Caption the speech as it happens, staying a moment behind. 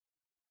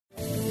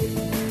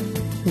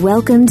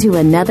Welcome to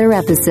another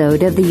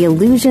episode of the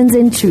Illusions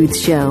and Truth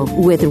Show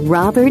with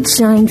Robert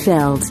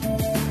Scheinfeld.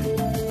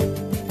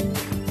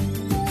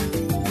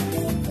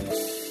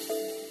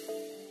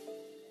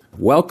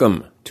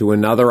 Welcome to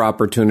another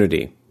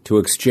opportunity to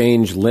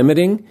exchange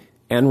limiting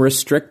and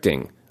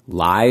restricting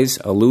lies,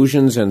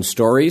 illusions, and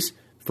stories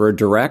for a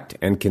direct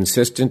and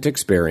consistent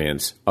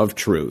experience of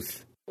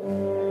truth.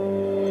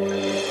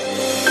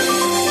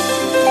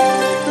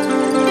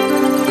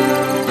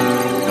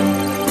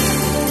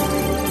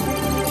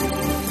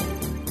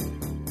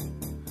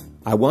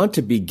 I want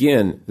to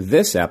begin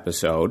this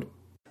episode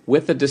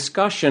with a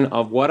discussion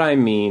of what I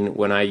mean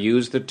when I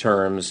use the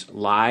terms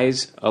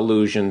lies,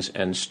 illusions,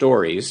 and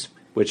stories,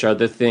 which are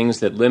the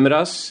things that limit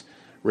us,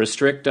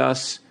 restrict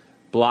us,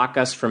 block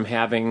us from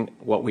having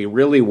what we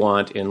really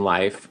want in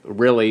life,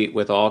 really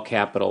with all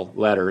capital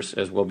letters,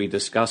 as we'll be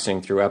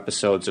discussing through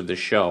episodes of the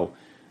show,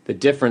 the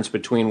difference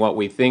between what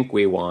we think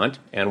we want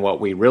and what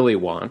we really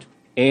want,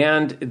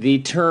 and the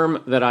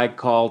term that I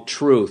call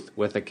truth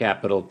with a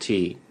capital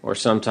T, or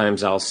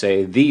sometimes I'll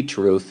say the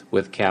truth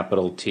with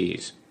capital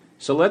T's.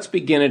 So let's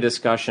begin a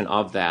discussion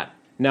of that.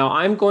 Now,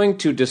 I'm going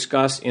to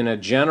discuss in a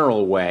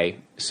general way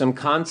some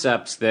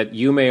concepts that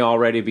you may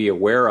already be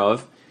aware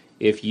of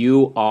if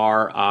you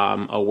are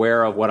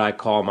aware of what I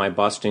call my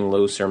Busting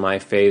Loose or my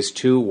Phase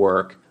 2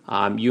 work.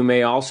 You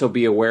may also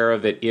be aware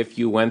of it if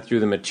you went through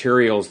the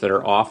materials that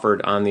are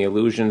offered on the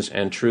Illusions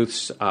and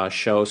Truths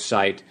show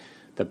site,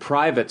 the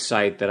private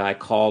site that I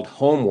called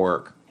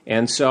Homework.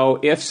 And so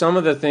if some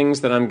of the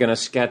things that I'm going to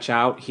sketch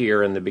out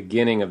here in the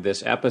beginning of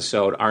this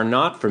episode are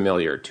not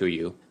familiar to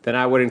you, then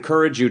I would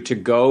encourage you to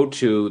go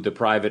to the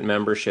private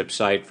membership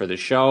site for the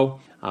show,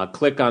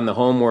 click on the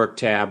Homework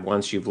tab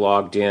once you've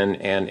logged in,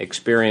 and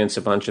experience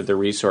a bunch of the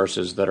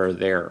resources that are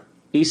there.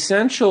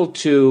 Essential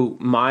to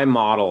my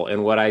model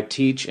and what I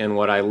teach and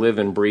what I live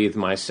and breathe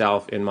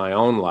myself in my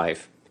own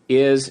life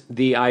is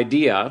the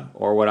idea,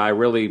 or what I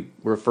really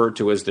refer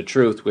to as the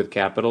truth with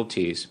capital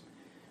T's,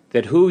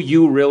 that who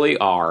you really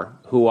are,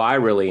 who I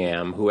really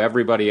am, who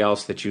everybody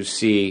else that you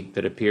see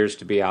that appears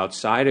to be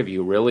outside of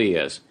you really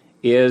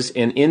is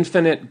an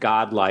infinite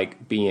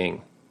godlike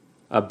being,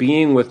 a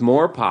being with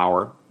more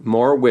power,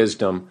 more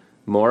wisdom,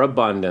 more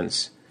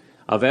abundance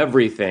of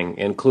everything,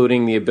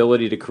 including the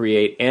ability to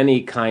create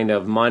any kind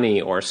of money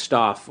or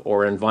stuff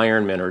or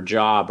environment or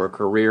job or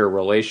career,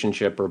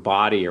 relationship or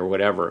body or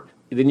whatever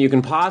than you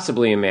can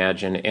possibly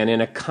imagine, and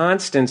in a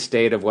constant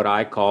state of what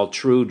I call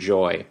true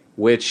joy,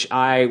 which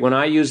when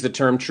I use the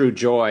term true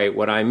joy,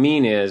 what I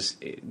mean is,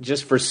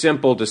 just for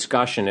simple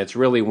discussion, it's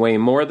really way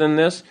more than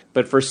this,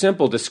 but for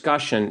simple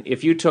discussion,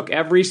 if you took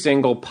every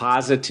single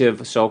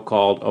positive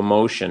so-called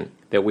emotion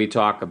that we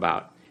talk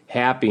about,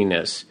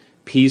 happiness,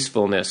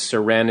 peacefulness,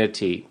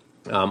 serenity,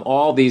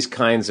 all these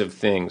kinds of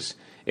things,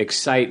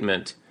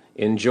 excitement,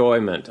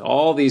 enjoyment,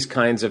 all these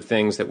kinds of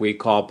things that we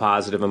call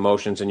positive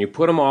emotions, and you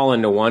put them all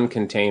into one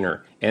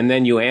container, and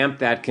then you amp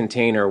that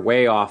container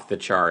way off the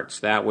charts.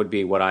 That would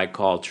be what I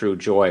call true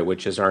joy,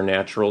 which is our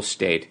natural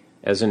state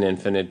as an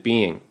infinite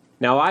being.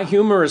 Now, I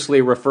humorously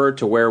refer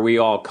to where we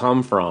all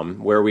come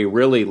from, where we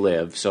really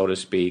live, so to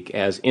speak,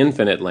 as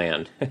infinite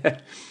land.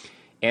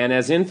 And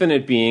as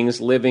infinite beings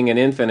living in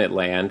infinite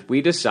land,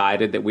 we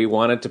decided that we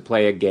wanted to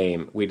play a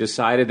game. We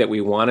decided that we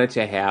wanted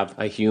to have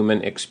a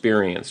human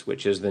experience,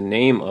 which is the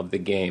name of the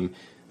game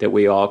that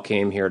we all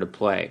came here to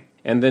play.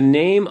 And the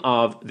name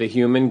of the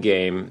human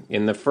game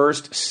in the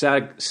first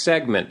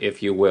segment,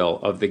 if you will,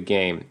 of the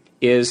game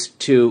is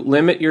to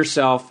limit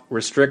yourself,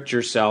 restrict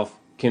yourself,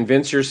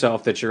 convince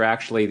yourself that you're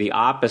actually the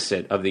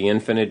opposite of the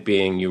infinite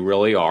being you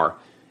really are,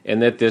 and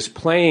that this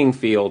playing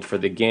field for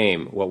the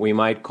game, what we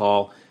might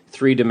call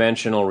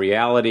three-dimensional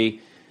reality,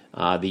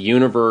 the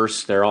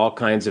universe, there are all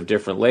kinds of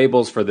different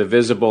labels for the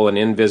visible and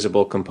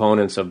invisible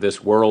components of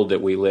this world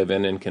that we live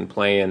in and can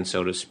play in,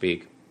 so to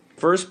speak.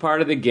 First part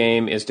of the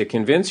game is to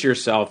convince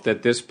yourself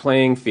that this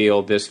playing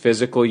field, this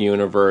physical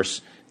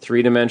universe,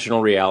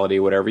 three-dimensional reality,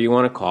 whatever you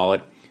want to call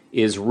it,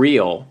 is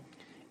real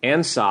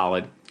and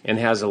solid and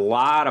has a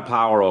lot of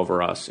power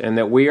over us, and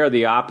that we are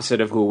the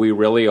opposite of who we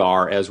really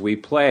are as we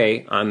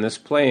play on this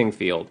playing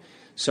field.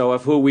 So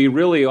if who we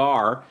really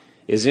are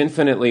is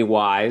infinitely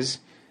wise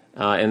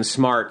and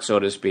smart, so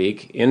to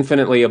speak,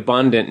 infinitely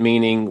abundant,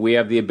 meaning we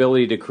have the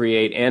ability to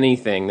create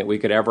anything that we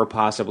could ever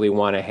possibly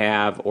want to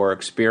have or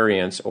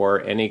experience,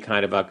 or any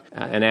kind of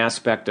an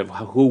aspect of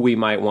who we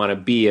might want to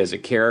be as a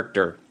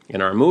character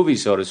in our movie,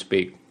 so to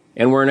speak.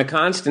 And we're in a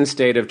constant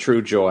state of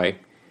true joy,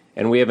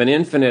 and we have an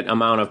infinite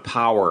amount of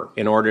power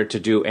in order to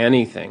do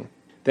anything.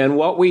 Then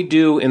what we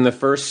do in the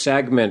first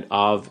segment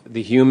of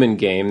the human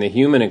game, the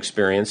human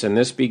experience, and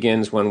this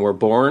begins when we're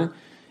born,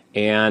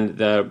 and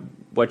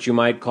what you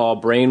might call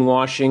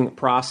brainwashing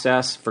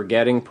process,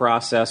 forgetting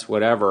process,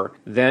 whatever,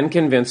 then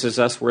convinces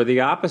us we're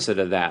the opposite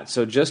of that.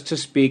 So just to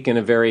speak in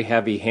a very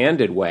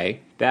heavy-handed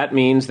way, that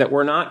means that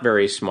we're not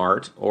very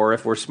smart, or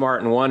if we're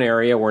smart in one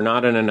area, we're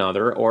not in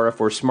another, or if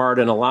we're smart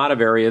in a lot of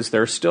areas,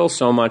 there's still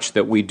so much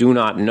that we do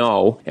not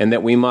know and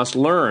that we must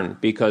learn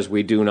because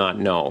we do not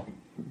know.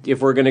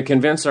 if we're going to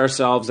convince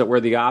ourselves that we're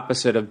the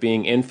opposite of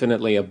being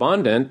infinitely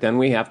abundant, then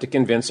we have to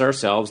convince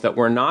ourselves that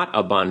we're not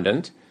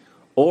abundant,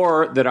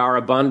 or that our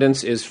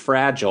abundance is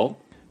fragile,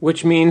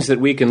 which means that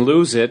we can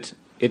lose it.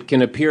 It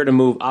can appear to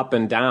move up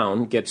and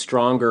down, get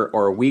stronger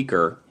or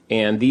weaker,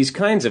 and these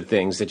kinds of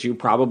things that you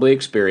probably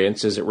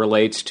experience as it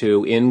relates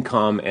to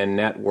income and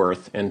net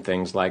worth and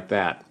things like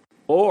that.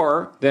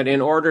 Or that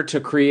in order to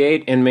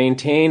create and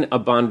maintain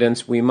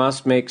abundance, we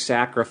must make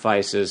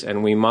sacrifices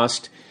and we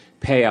must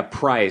pay a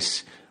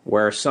price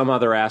where some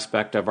other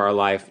aspect of our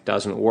life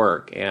doesn't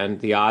work, and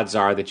the odds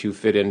are that you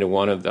fit into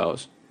one of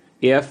those.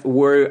 If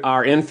we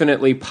are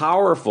infinitely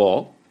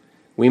powerful,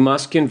 we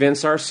must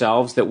convince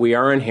ourselves that we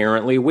are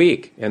inherently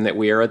weak and that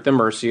we are at the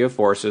mercy of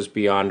forces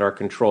beyond our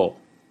control.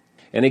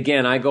 And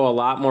again, I go a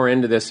lot more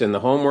into this in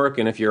the homework,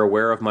 and if you're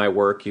aware of my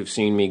work, you've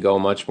seen me go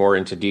much more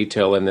into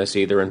detail in this,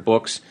 either in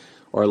books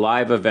or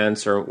live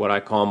events or what I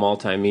call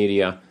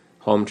multimedia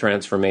home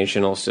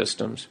transformational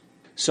systems.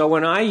 So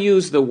when I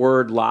use the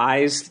word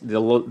lies,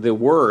 the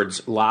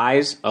words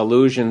lies,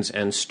 illusions,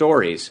 and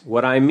stories,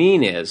 what I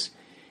mean is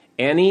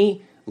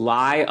any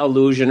lie,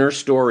 illusion, or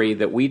story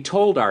that we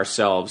told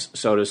ourselves,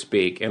 so to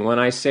speak. And when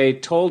I say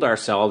told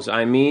ourselves,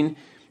 I mean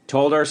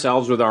told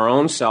ourselves with our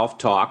own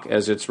self-talk,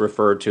 as it's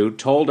referred to,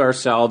 told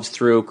ourselves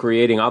through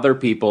creating other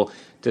people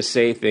to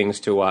say things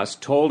to us,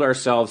 told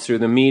ourselves through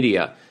the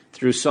media,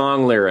 through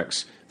song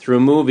lyrics, through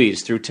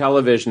movies, through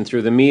television,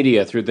 through the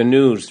media, through the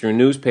news, through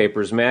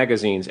newspapers,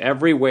 magazines,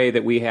 every way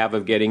that we have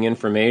of getting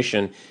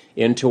information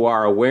into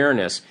our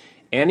awareness.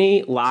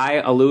 Any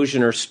lie,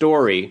 illusion, or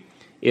story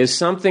is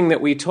something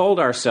that we told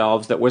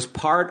ourselves that was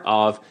part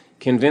of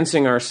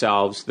convincing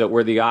ourselves that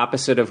we're the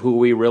opposite of who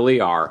we really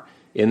are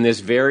in this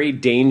very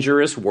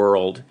dangerous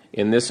world,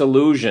 in this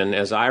illusion,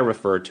 as I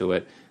refer to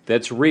it,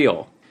 that's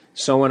real.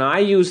 So when I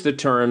use the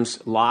terms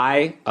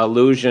lie,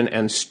 illusion,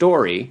 and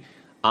story,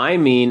 I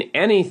mean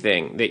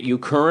anything that you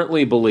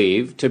currently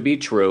believe to be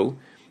true,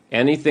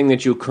 anything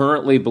that you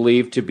currently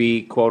believe to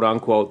be,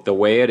 quote-unquote, the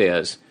way it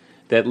is,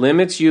 that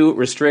limits you,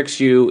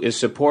 restricts you, is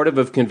supportive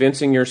of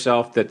convincing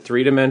yourself that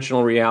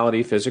three-dimensional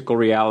reality, physical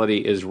reality,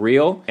 is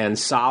real and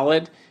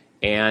solid,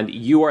 and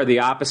you are the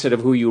opposite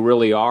of who you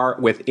really are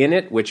within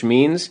it, which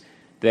means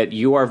that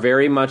you are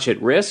very much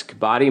at risk,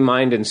 body,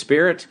 mind, and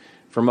spirit,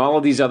 from all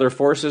of these other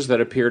forces that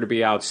appear to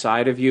be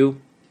outside of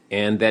you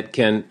and that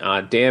can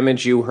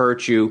damage you,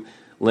 hurt you,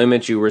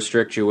 limit you,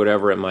 restrict you,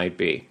 whatever it might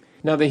be.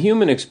 Now, the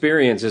human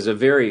experience is a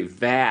very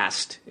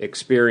vast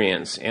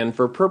experience, and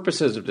for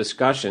purposes of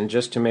discussion,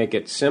 just to make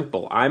it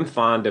simple, I'm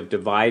fond of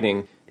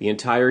dividing the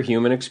entire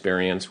human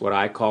experience, what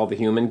I call the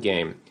human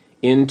game,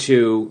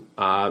 into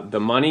the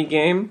money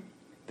game,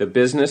 the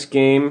business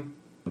game,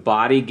 the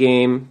body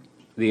game,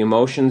 the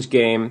emotions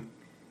game,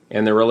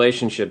 and the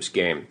relationships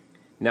game.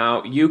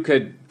 Now, you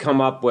could come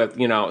up with,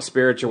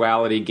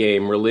 spirituality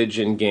game,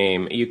 religion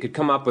game. You could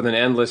come up with an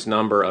endless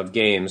number of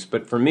games.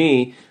 But for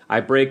me,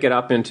 I break it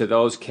up into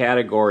those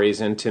categories,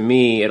 and to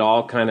me, it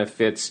all kind of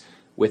fits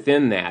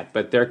within that.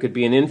 But there could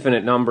be an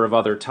infinite number of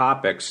other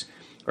topics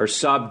or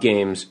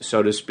sub-games,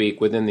 so to speak,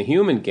 within the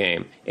human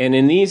game. And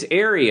in these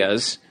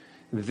areas,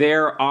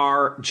 there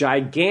are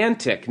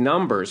gigantic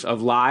numbers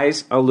of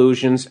lies,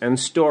 illusions, and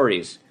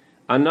stories.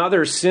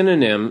 Another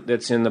synonym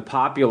that's in the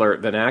popular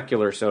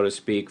vernacular, so to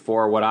speak,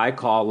 for what I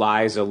call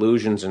lies,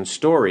 illusions, and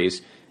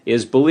stories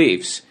is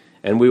beliefs.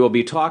 And we will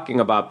be talking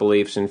about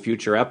beliefs in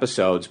future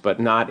episodes, but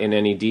not in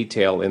any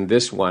detail in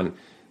this one,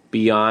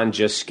 beyond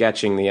just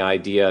sketching the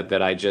idea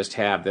that I just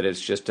have, that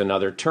it's just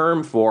another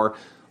term for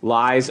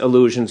lies,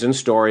 illusions, and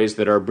stories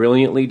that are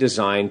brilliantly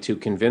designed to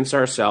convince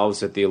ourselves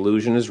that the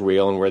illusion is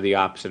real and we're the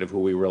opposite of who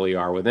we really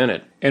are within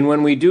it. And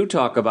when we do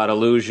talk about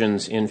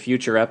illusions in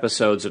future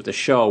episodes of the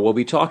show, we'll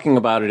be talking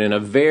about it in a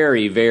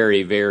very,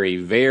 very, very,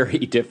 very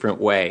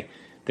different way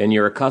than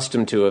you're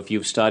accustomed to if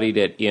you've studied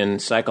it in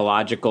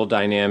psychological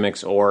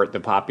dynamics or the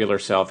popular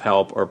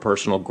self-help or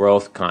personal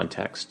growth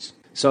contexts.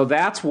 So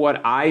that's what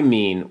I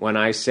mean when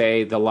I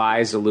say the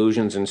lies,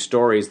 illusions, and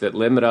stories that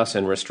limit us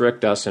and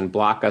restrict us and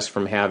block us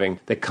from having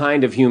the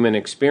kind of human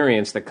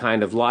experience, the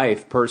kind of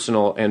life,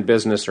 personal and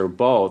business or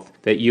both,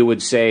 that you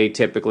would say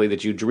typically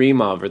that you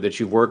dream of or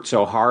that you've worked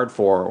so hard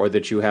for or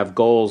that you have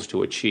goals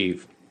to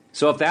achieve.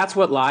 So if that's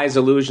what lies,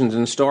 illusions,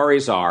 and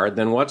stories are,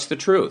 then what's the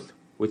truth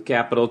with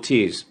capital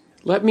T's?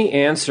 Let me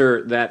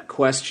answer that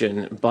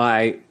question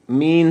by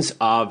means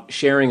of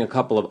sharing a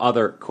couple of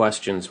other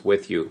questions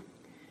with you.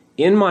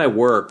 In my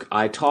work,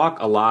 I talk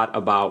a lot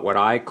about what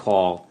I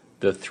call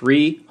the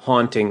three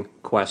haunting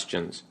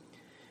questions.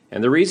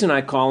 And the reason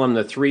I call them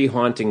the three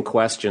haunting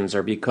questions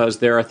are because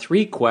there are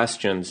three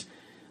questions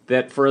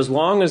that for as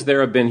long as there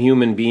have been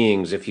human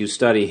beings, if you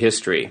study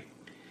history,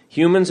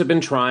 humans have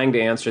been trying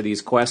to answer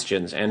these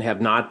questions and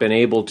have not been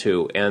able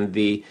to. And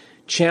the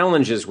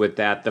challenges with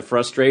that, the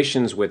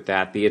frustrations with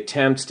that, the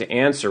attempts to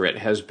answer it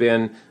has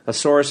been a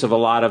source of a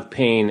lot of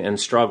pain and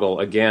struggle,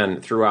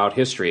 again, throughout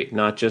history,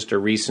 not just a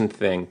recent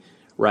thing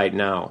right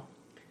now.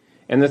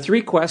 And the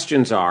three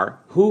questions are,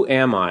 who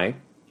am I?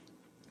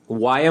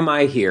 Why am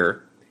I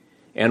here?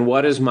 And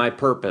what is my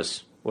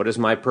purpose What is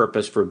my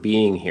purpose for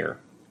being here?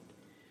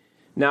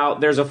 Now,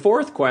 there's a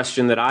fourth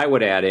question that I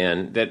would add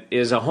in that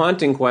is a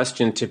haunting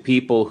question to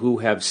people who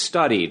have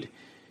studied,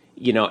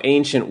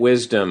 ancient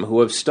wisdom,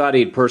 who have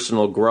studied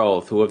personal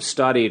growth, who have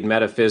studied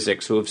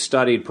metaphysics, who have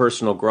studied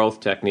personal growth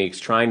techniques,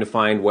 trying to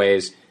find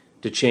ways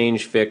to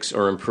change, fix,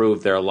 or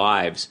improve their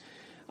lives.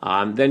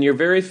 Then you're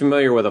very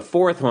familiar with a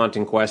fourth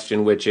haunting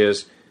question, which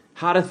is,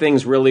 how do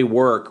things really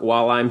work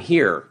while I'm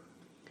here?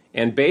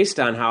 And based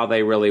on how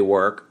they really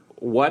work,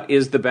 what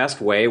is the best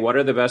way? What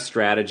are the best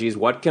strategies?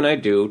 What can I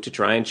do to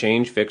try and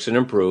change, fix, and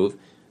improve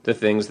the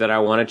things that I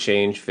want to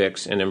change,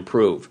 fix, and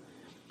improve?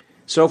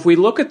 So if we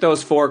look at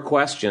those four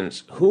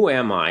questions, who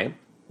am I?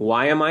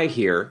 Why am I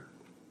here?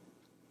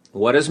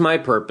 What is my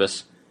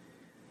purpose?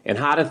 And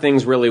how do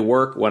things really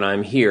work when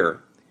I'm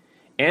here?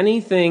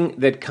 Anything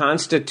that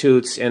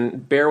constitutes,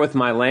 and bear with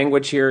my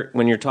language here,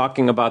 when you're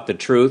talking about the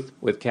truth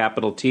with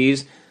capital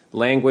T's,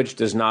 language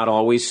does not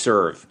always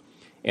serve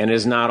and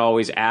is not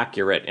always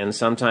accurate, and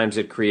sometimes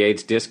it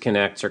creates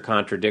disconnects or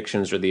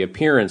contradictions or the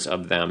appearance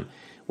of them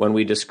when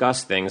we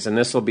discuss things, and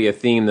this will be a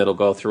theme that'll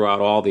go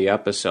throughout all the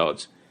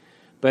episodes.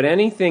 But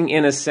anything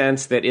in a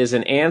sense that is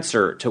an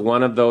answer to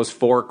one of those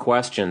four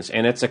questions,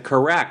 and it's a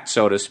correct,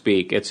 so to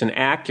speak, it's an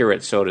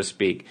accurate, so to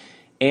speak,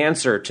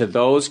 answer to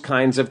those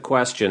kinds of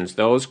questions,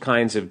 those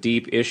kinds of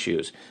deep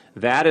issues,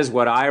 that is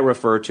what I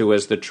refer to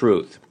as the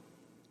truth.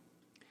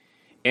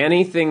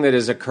 Anything that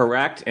is a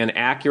correct and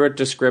accurate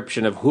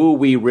description of who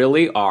we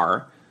really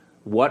are,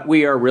 what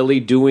we are really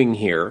doing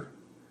here,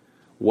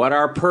 what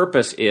our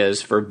purpose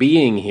is for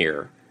being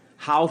here,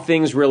 how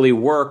things really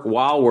work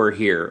while we're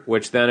here,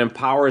 which then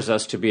empowers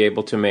us to be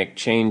able to make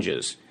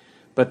changes.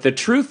 But the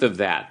truth of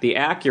that, the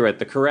accurate,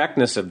 the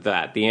correctness of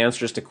that, the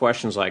answers to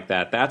questions like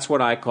that, that's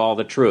what I call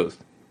the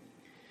truth.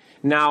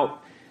 Now,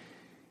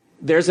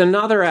 there's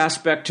another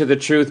aspect to the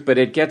truth, but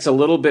it gets a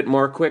little bit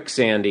more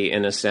quicksandy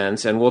in a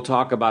sense, and we'll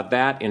talk about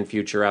that in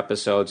future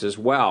episodes as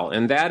well.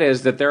 And that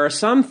is that there are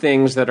some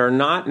things that are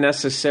not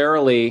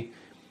necessarily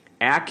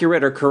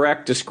accurate or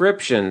correct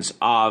descriptions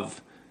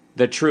of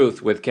the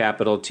truth with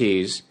capital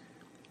T's.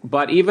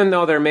 But even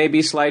though there may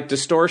be slight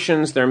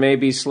distortions, there may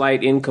be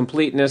slight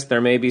incompleteness, there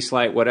may be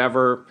slight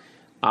whatever,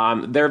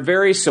 they're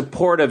very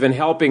supportive in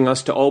helping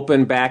us to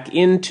open back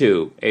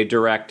into a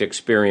direct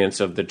experience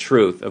of the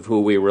truth of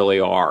who we really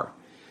are.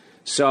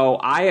 So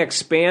I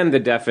expand the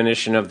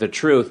definition of the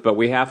truth, but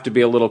we have to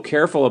be a little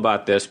careful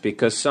about this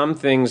because some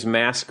things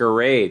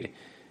masquerade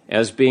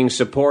as being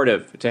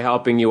supportive to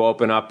helping you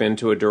open up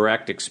into a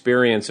direct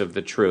experience of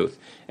the truth.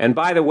 And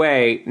by the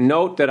way,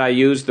 note that I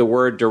use the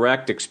word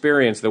direct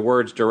experience, the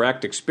words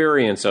direct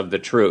experience of the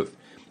truth,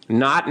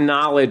 not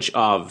knowledge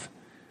of,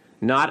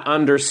 not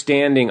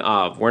understanding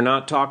of. We're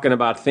not talking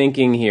about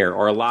thinking here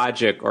or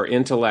logic or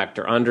intellect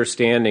or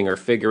understanding or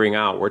figuring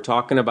out. We're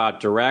talking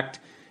about direct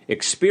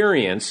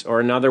experience,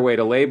 or another way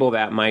to label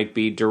that might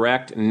be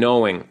direct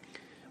knowing,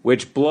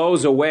 which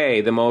blows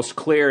away the most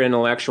clear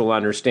intellectual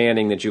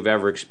understanding that you've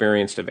ever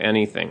experienced of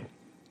anything.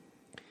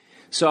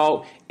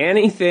 So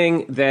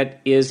anything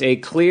that is a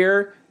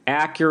clear,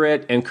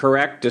 accurate, and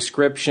correct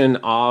description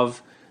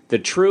of the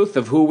truth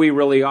of who we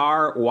really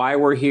are, why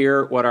we're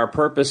here, what our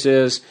purpose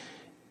is,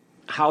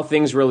 how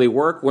things really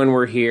work when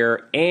we're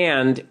here,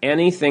 and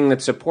anything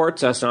that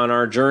supports us on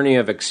our journey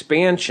of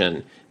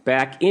expansion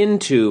back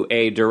into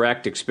a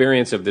direct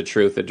experience of the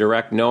truth, a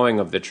direct knowing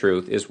of the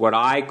truth, is what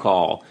I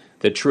call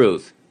the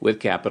truth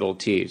with capital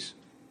T's.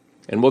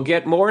 And we'll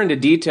get more into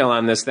detail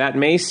on this. That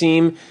may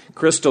seem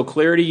crystal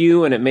clear to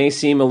you, and it may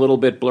seem a little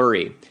bit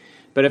blurry.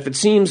 But if it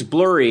seems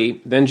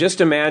blurry, then just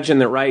imagine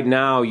that right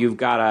now you've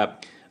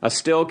got a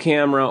still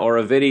camera or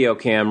a video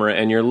camera,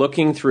 and you're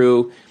looking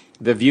through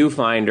the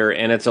viewfinder,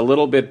 and it's a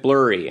little bit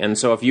blurry. And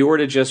so if you were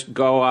to just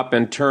go up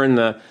and turn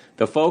the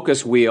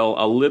focus wheel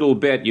a little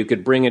bit, you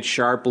could bring it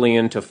sharply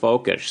into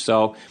focus.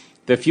 So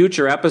the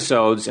future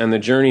episodes and the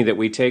journey that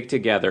we take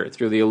together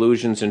through the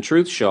Illusions and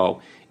Truth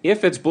show,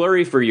 if it's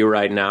blurry for you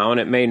right now, and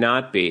it may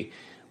not be,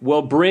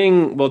 we'll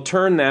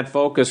turn that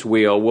focus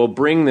wheel, we'll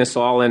bring this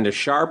all into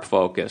sharp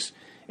focus,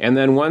 and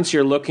then once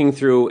you're looking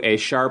through a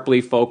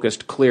sharply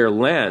focused clear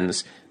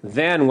lens,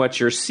 then what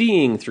you're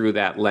seeing through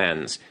that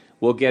lens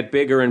will get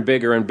bigger and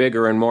bigger and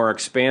bigger and more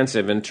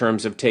expansive in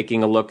terms of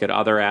taking a look at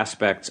other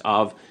aspects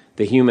of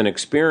the human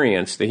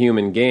experience, the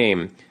human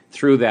game,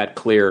 through that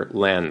clear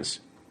lens.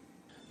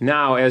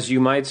 Now, as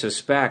you might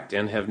suspect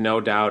and have no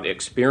doubt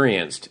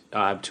experienced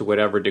to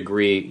whatever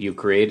degree you've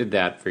created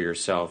that for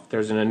yourself,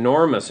 there's an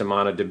enormous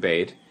amount of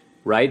debate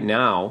right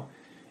now,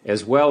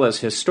 as well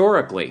as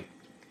historically,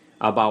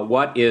 about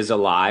what is a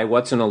lie,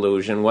 what's an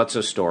illusion, what's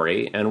a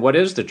story, and what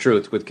is the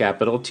truth with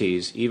capital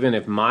T's, even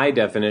if my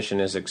definition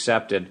is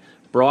accepted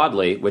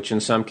broadly, which in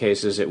some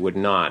cases it would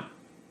not.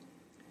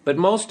 But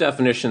most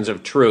definitions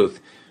of truth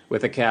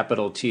with a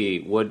capital T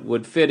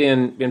would fit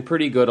in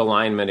pretty good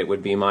alignment, it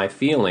would be my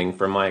feeling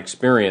from my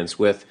experience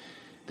with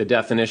the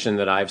definition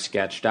that I've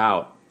sketched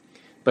out.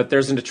 But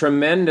there's a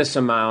tremendous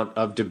amount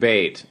of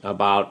debate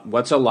about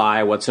what's a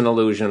lie, what's an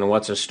illusion, and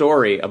what's a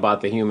story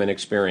about the human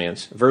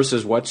experience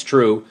versus what's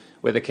true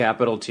with a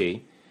capital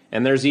T.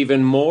 And there's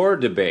even more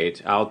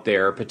debate out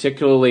there,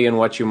 particularly in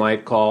what you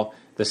might call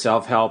the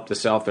self-help, the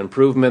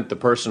self-improvement, the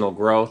personal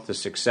growth, the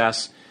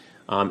success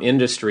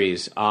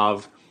industries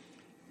of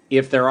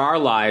if there are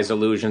lies,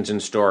 illusions,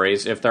 and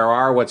stories, if there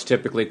are what's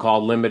typically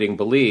called limiting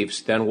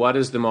beliefs, then what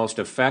is the most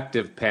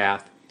effective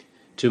path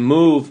to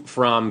move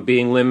from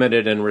being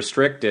limited and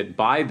restricted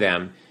by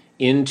them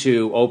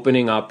into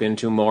opening up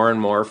into more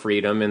and more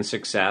freedom and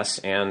success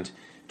and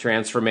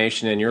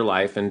transformation in your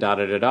life and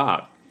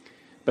da-da-da-da.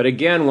 But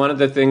again, one of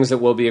the things that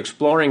we'll be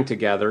exploring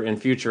together in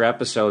future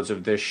episodes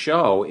of this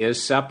show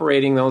is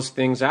separating those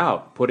things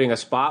out, putting a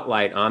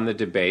spotlight on the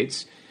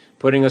debates,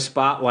 putting a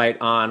spotlight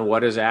on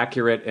what is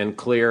accurate and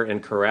clear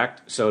and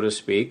correct, so to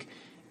speak,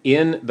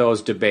 in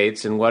those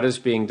debates and what is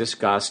being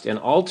discussed, and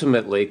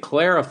ultimately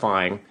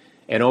clarifying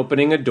and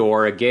opening a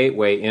door, a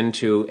gateway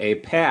into a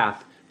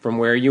path from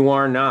where you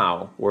are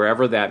now,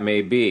 wherever that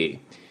may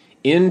be,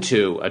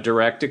 into a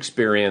direct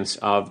experience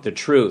of the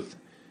truth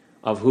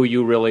of who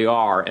you really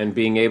are and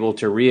being able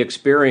to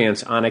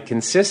re-experience on a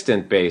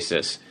consistent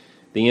basis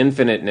the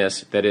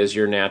infiniteness that is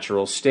your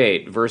natural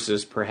state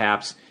versus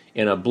perhaps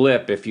in a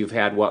blip if you've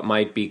had what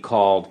might be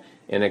called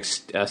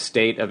a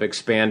state of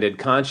expanded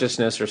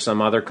consciousness or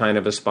some other kind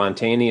of a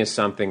spontaneous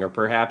something, or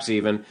perhaps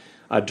even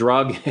a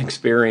drug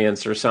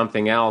experience or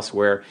something else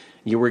where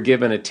you were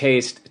given a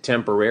taste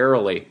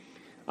temporarily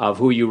of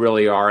who you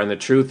really are and the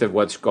truth of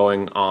what's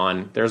going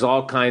on. There's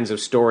all kinds of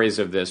stories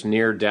of this,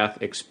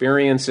 near-death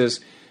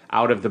experiences,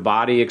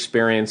 out-of-the-body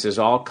experiences,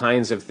 all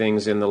kinds of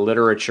things in the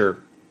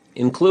literature,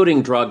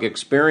 including drug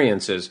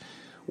experiences,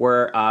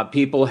 where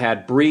people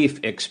had brief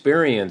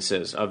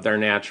experiences of their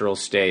natural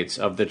states,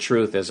 of the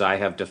truth as I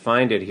have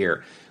defined it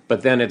here.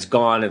 But then it's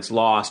gone, it's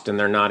lost, and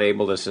they're not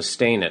able to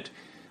sustain it.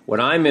 What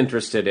I'm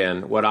interested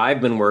in, what I've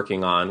been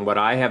working on, what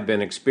I have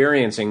been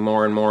experiencing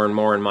more and more and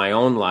more in my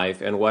own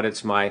life, and what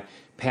it's my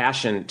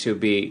passion to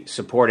be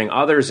supporting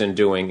others in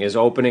doing, is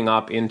opening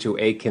up into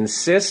a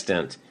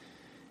consistent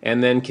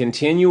and then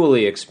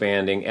continually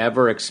expanding,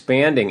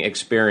 ever-expanding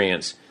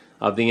experience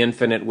of the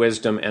infinite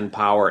wisdom and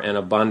power and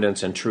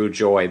abundance and true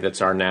joy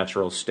that's our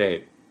natural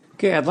state.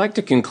 Okay, I'd like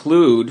to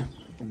conclude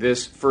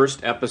this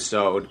first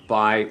episode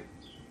by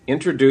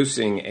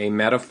introducing a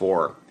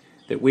metaphor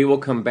that we will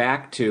come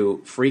back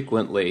to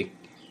frequently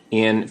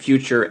in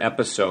future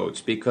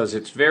episodes because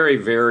it's very,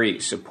 very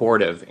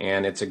supportive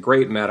and it's a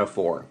great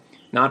metaphor.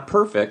 Not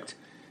perfect.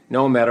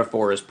 No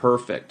metaphor is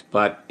perfect,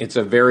 but it's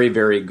a very,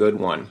 very good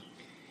one.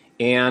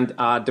 And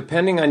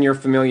depending on your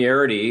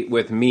familiarity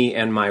with me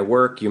and my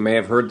work, you may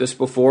have heard this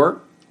before,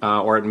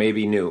 or it may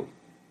be new.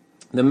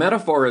 The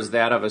metaphor is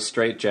that of a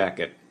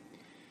straitjacket.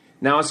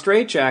 Now, a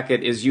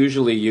straitjacket is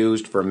usually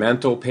used for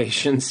mental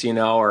patients,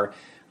 or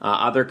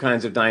other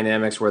kinds of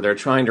dynamics where they're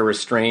trying to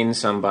restrain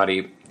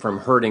somebody from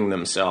hurting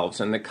themselves.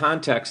 And the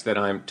context that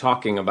I'm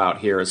talking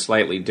about here is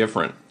slightly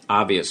different,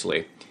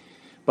 obviously.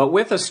 But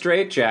with a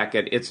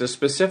straitjacket, it's a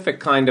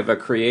specific kind of a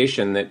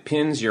creation that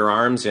pins your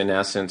arms, in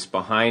essence,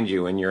 behind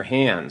you and your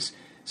hands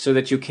so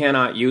that you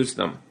cannot use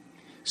them.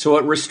 So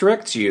it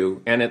restricts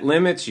you and it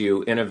limits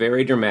you in a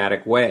very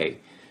dramatic way.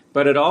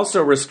 But it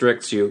also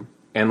restricts you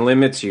and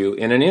limits you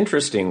in an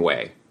interesting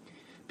way.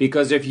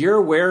 Because if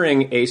you're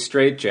wearing a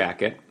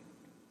straitjacket,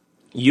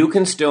 you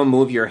can still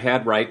move your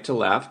head right to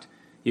left.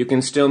 You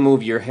can still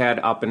move your head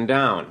up and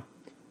down.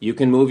 You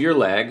can move your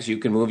legs. You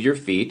can move your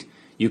feet.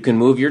 You can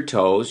move your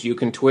toes. You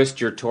can twist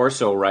your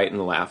torso right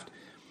and left.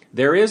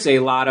 There is a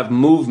lot of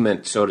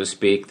movement, so to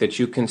speak, that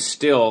you can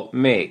still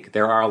make.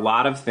 There are a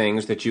lot of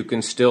things that you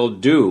can still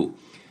do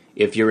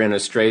if you're in a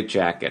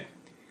straitjacket.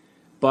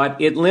 But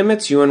it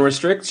limits you and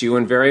restricts you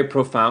in very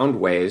profound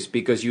ways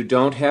because you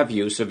don't have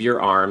use of your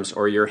arms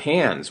or your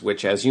hands,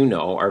 which, as you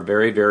know, are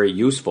very, very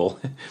useful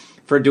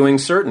for doing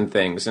certain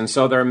things. And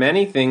so there are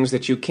many things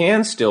that you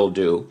can still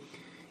do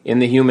in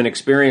the human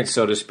experience,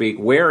 so to speak,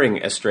 wearing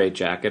a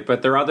straitjacket,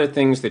 but there are other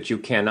things that you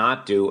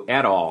cannot do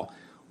at all.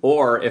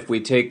 Or if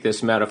we take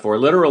this metaphor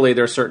literally,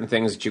 there are certain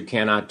things that you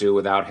cannot do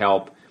without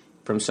help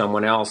from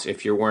someone else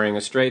if you're wearing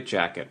a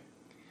straitjacket.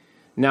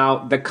 Now,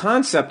 the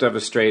concept of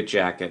a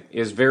straitjacket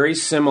is very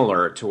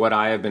similar to what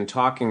I have been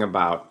talking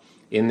about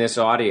in this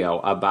audio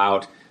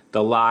about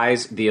the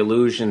lies, the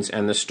illusions,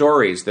 and the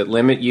stories that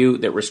limit you,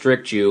 that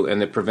restrict you,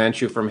 and that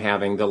prevent you from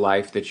having the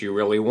life that you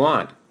really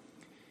want.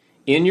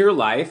 In your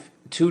life,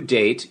 to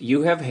date,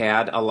 you have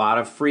had a lot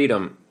of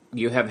freedom.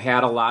 You have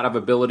had a lot of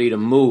ability to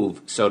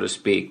move, so to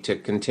speak, to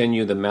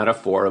continue the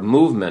metaphor of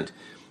movement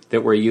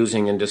that we're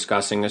using in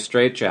discussing a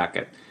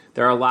straitjacket.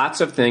 There are lots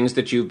of things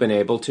that you've been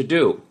able to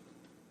do.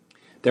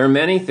 There are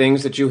many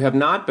things that you have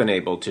not been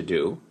able to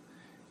do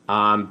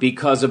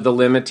because of the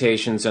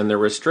limitations and the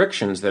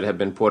restrictions that have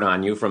been put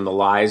on you from the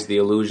lies, the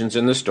illusions,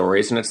 and the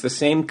stories, and it's the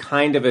same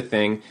kind of a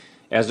thing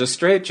as a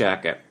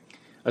straitjacket.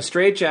 A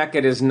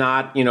straitjacket is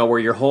not, where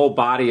your whole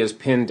body is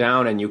pinned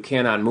down and you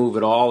cannot move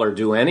at all or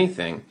do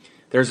anything.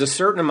 There's a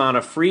certain amount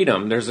of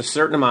freedom, there's a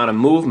certain amount of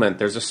movement,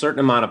 there's a certain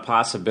amount of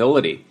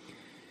possibility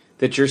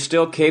that you're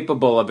still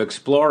capable of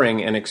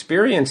exploring and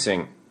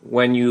experiencing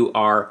when you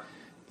are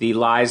the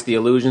lies, the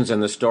illusions,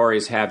 and the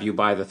stories have you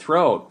by the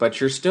throat,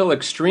 but you're still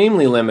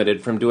extremely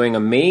limited from doing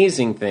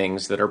amazing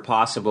things that are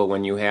possible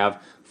when you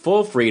have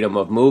full freedom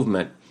of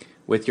movement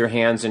with your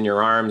hands and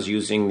your arms,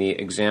 using the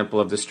example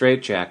of the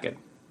straitjacket.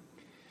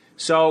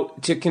 So,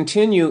 to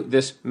continue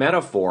this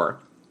metaphor,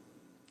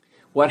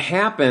 what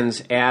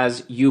happens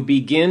as you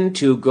begin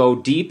to go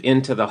deep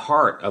into the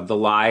heart of the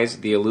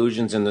lies, the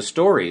illusions, and the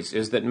stories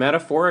is that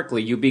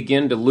metaphorically you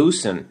begin to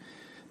loosen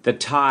the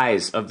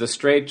ties of the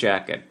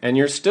straitjacket. And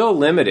you're still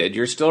limited,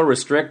 you're still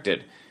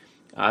restricted.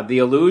 The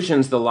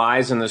illusions, the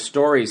lies, and the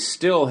stories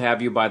still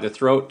have you by the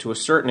throat to a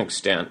certain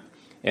extent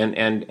and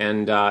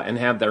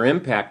have their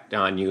impact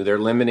on you, their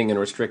limiting and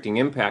restricting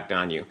impact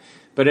on you.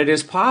 But it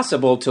is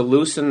possible to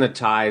loosen the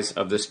ties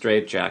of the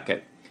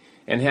straitjacket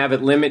and have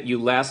it limit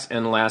you less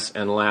and less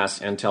and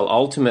less until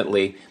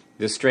ultimately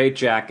the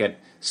straitjacket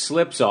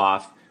slips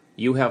off.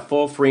 You have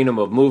full freedom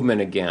of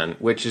movement again,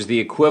 which is the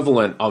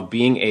equivalent of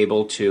being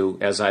able to,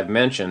 as I've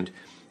mentioned,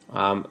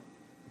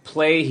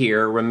 play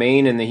here,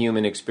 remain in the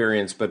human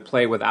experience, but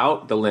play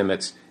without the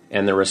limits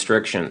and the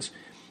restrictions.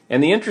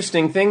 And the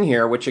interesting thing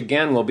here, which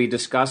again we'll be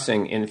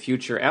discussing in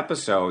future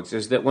episodes,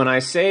 is that when I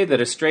say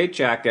that a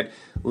straitjacket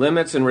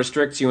limits and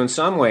restricts you in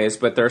some ways,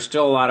 but there are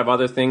still a lot of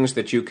other things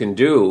that you can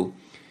do,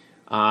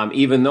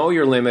 even though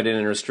you're limited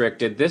and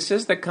restricted, this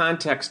is the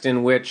context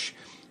in which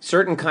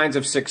certain kinds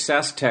of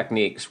success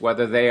techniques,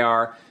 whether they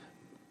are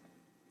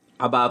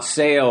about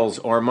sales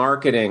or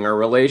marketing or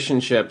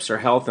relationships or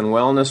health and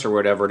wellness or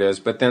whatever it is,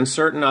 but then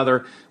certain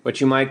other, what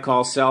you might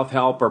call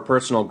self-help or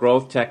personal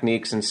growth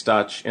techniques and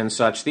such,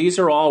 these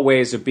are all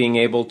ways of being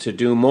able to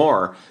do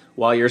more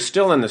while you're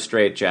still in the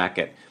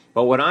straitjacket.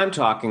 But what I'm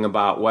talking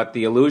about, what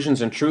the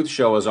Illusions and Truth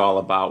Show is all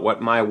about,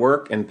 what my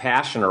work and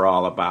passion are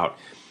all about,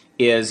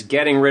 is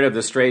getting rid of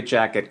the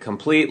straitjacket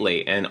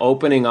completely and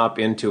opening up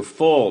into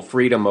full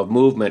freedom of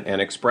movement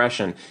and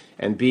expression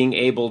and being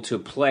able to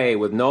play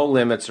with no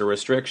limits or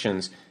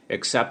restrictions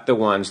except the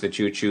ones that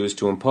you choose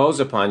to impose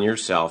upon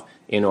yourself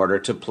in order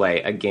to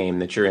play a game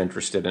that you're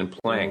interested in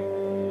playing.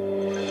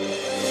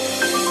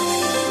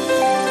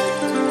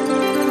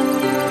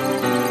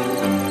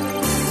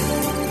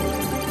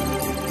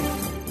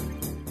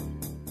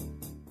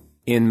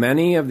 In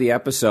many of the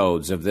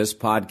episodes of this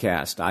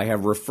podcast, I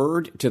have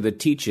referred to the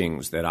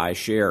teachings that I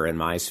share in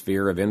my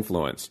sphere of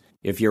influence.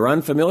 If you're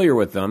unfamiliar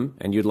with them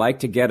and you'd like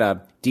to get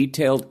a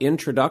detailed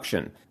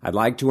introduction, I'd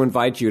like to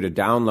invite you to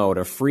download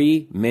a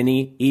free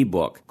mini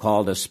ebook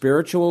called A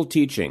Spiritual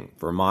Teaching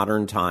for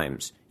Modern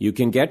Times. You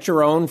can get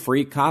your own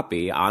free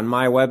copy on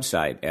my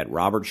website at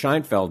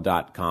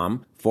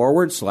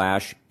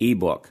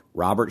robertscheinfeld.com/ebook.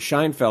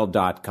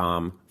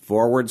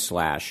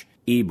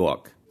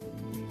 robertscheinfeld.com/ebook.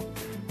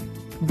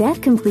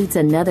 That completes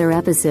another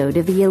episode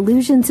of the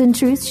Illusions and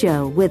Truth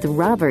Show with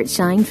Robert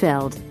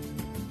Scheinfeld.